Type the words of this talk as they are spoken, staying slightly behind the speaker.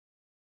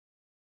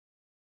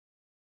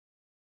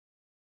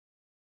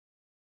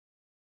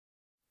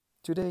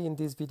Today in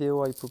this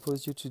video I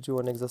propose you to do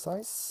an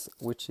exercise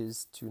which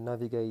is to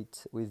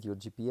navigate with your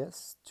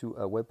GPS to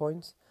a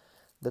waypoint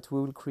that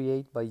we will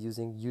create by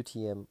using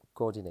UTM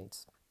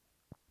coordinates.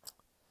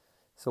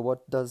 So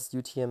what does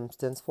UTM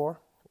stands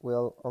for?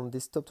 Well, on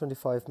this top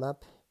 25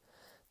 map,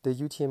 the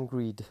UTM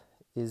grid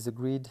is a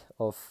grid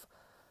of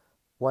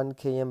 1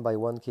 km by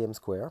 1 km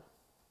square.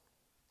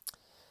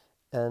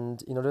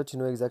 And in order to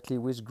know exactly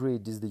which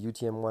grid is the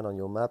UTM one on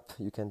your map,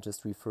 you can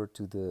just refer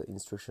to the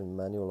instruction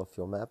manual of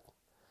your map.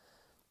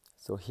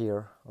 So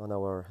here on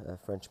our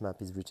French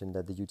map is written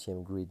that the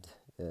UTM grid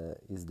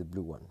is the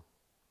blue one.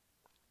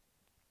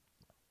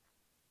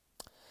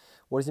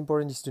 What is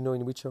important is to know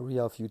in which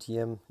area of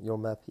UTM your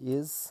map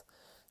is.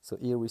 So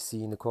here we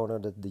see in the corner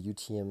that the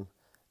UTM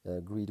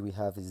grid we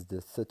have is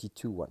the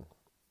 32 one.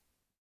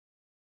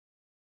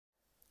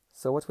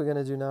 So what we're going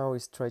to do now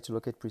is try to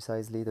locate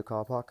precisely the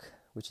car park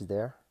which is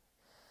there.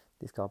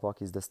 This car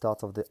park is the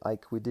start of the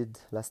hike we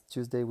did last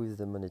Tuesday with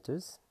the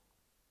monitors.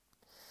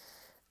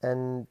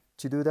 And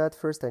to do that,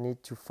 first I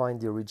need to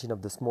find the origin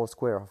of the small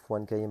square of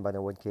 1 km by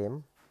 1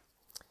 km.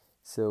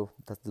 So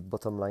that's the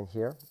bottom line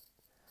here.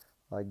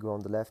 I go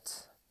on the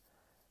left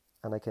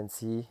and I can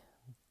see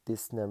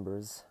these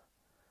numbers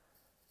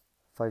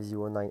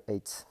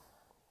 5098.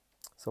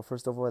 So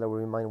first of all I will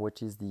remind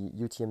what is the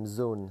UTM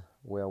zone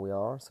where we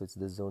are. So it's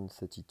the zone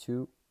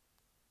 32.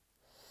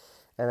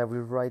 And I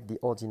will write the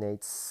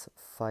ordinates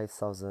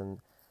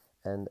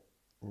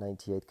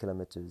 5098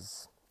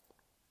 kilometers.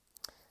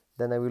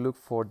 Then I will look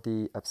for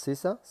the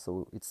Abscissa,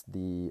 so it's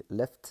the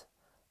left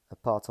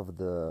part of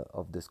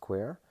the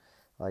square.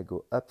 I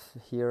go up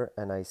here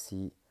and I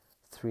see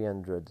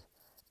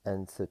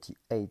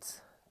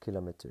 338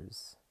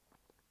 kilometers.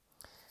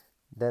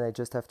 Then I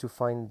just have to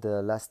find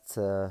the last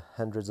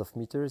hundreds of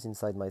meters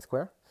inside my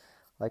square.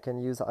 I can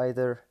use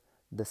either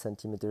the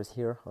centimeters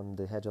here on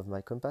the edge of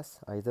my compass,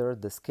 either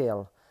the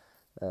scale,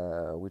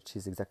 which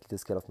is exactly the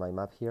scale of my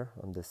map here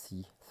on the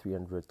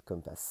C300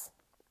 compass.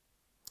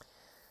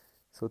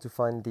 So to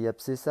find the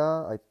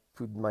Abscissa, I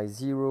put my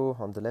 0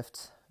 on the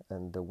left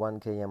and the 1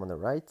 km on the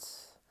right,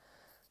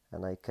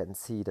 and I can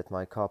see that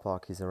my car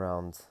park is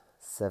around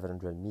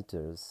 700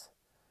 meters,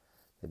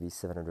 maybe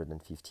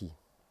 750.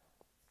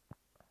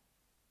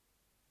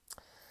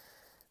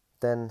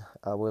 Then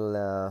I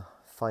will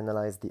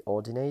finalize the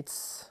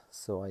ordinates,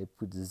 so I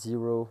put the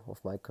 0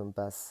 of my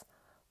compass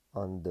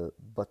on the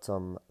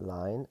bottom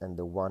line and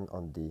the 1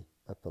 on the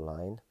upper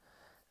line,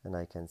 and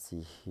I can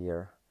see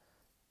here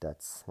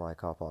that my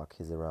car park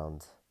is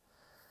around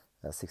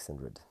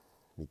 600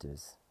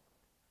 meters.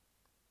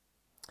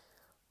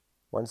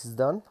 Once it's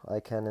done, I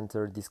can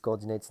enter these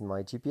coordinates in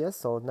my GPS.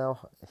 So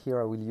now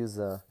here I will use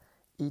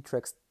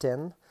Etrex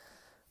 10.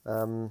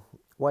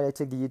 Why I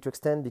take the Etrex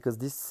 10? Because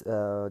this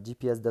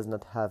GPS does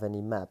not have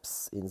any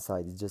maps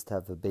inside. It just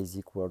have a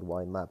basic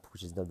worldwide map,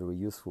 which is not very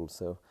useful.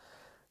 So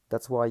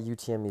that's why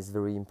UTM is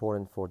very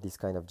important for this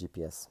kind of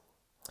GPS.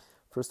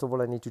 First of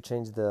all, I need to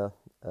change the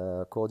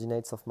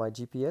coordinates of my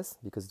GPS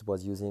because it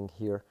was using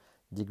here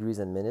degrees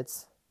and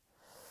minutes.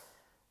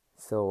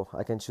 So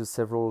I can choose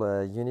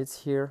several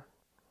units here.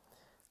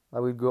 I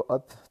will go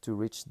up to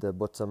reach the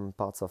bottom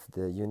parts of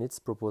the units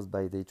proposed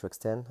by the Etrex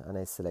 10 and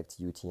I select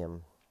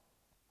UTM.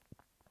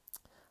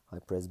 I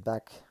press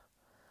back,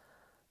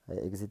 I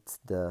exit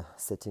the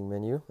setting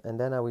menu and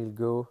then I will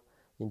go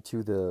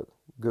into the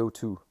Go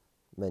To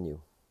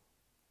menu.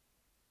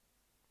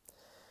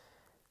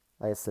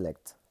 I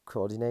select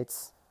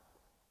coordinates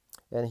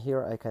and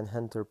here I can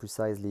enter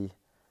precisely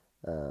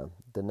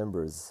the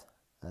numbers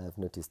I have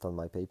noticed on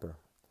my paper.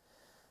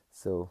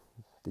 So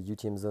the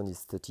UTM zone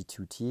is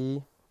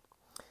 32T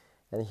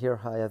and here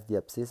I have the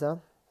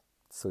Abscissa,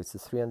 so it's a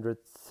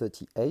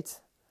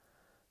 338.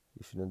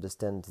 You should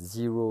understand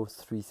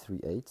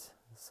 0338,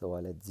 so I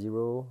let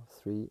 0,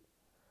 3,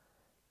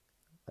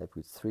 I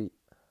put 3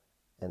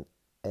 and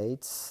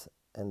 8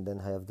 and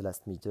then I have the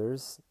last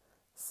meters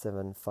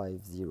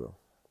 750.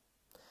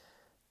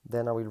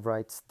 Then I will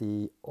write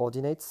the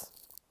ordinates,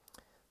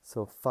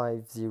 so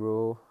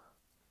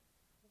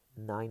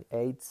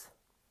 5098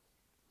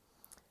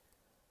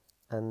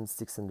 and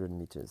 600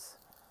 meters.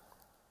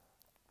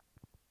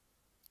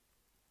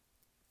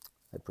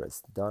 I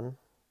press done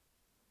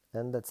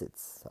and that's it.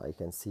 I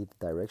can see the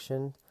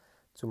direction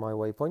to my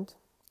waypoint.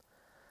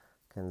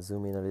 Can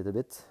zoom in a little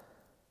bit.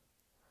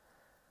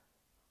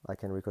 I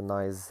can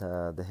recognize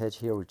the hedge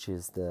here, which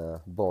is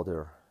the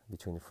border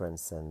between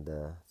France and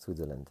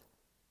Switzerland.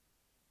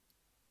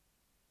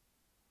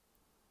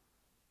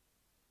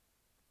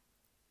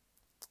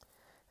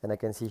 And I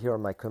can see here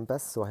on my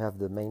compass, so I have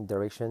the main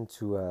direction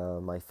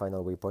to my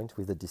final waypoint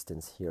with the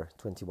distance here,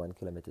 21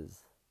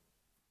 kilometers.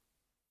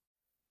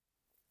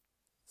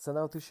 So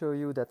now to show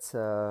you that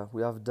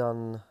we have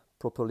done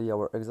properly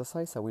our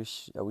exercise, I will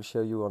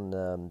show you on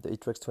the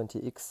Etrex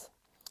 20X,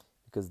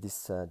 because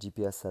this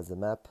GPS has a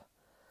map,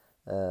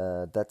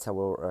 that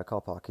our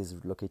car park is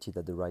located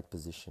at the right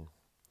position.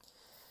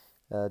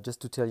 Just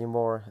to tell you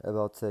more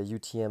about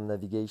UTM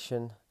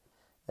navigation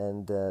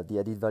and the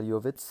added value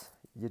of it,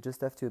 you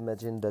just have to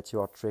imagine that you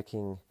are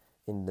trekking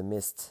in the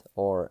mist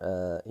or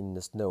in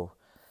the snow,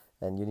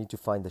 and you need to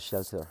find the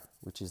shelter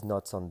which is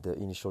not on the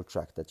initial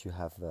track that you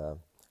have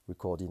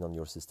recorded on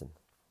your system.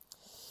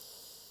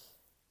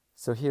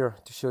 So here,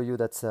 to show you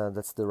that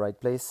that's the right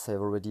place, I've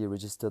already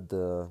registered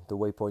the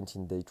waypoint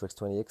in the Etrex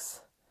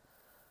 20X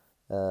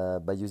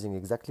by using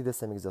exactly the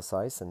same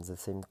exercise and the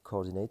same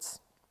coordinates.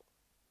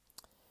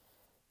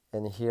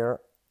 And here,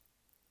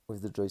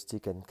 with the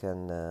joystick, I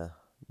can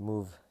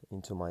move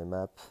into my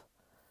map,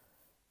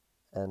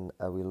 and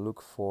I will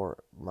look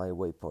for my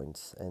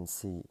waypoint and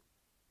see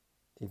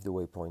if the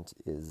waypoint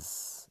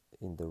is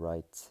in the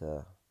right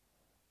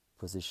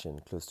position,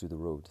 close to the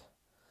road.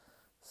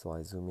 So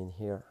I zoom in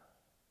here,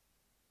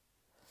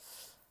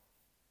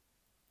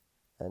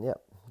 and yeah,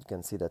 you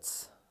can see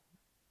that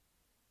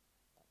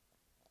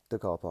the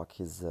car park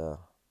is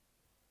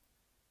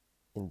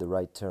in the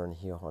right turn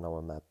here on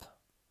our map.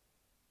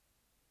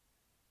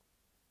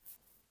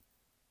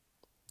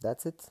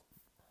 That's it.